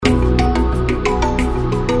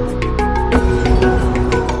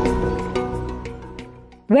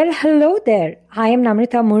Well, hello there. I am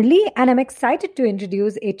Namrita Murli, and I'm excited to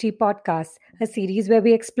introduce A3 Podcast, a series where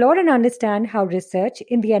we explore and understand how research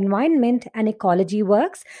in the environment and ecology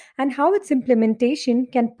works and how its implementation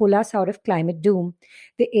can pull us out of climate doom.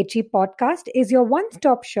 The A3 Podcast is your one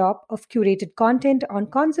stop shop of curated content on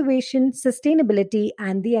conservation, sustainability,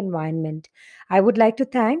 and the environment. I would like to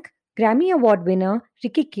thank Grammy Award winner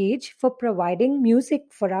Ricky Cage for providing music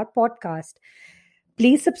for our podcast.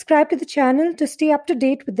 Please subscribe to the channel to stay up to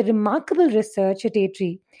date with the remarkable research at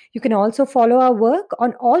A3. You can also follow our work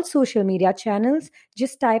on all social media channels.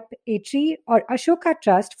 Just type A3 or Ashoka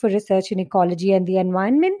Trust for research in ecology and the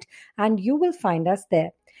environment, and you will find us there.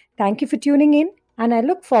 Thank you for tuning in, and I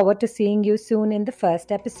look forward to seeing you soon in the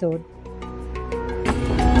first episode.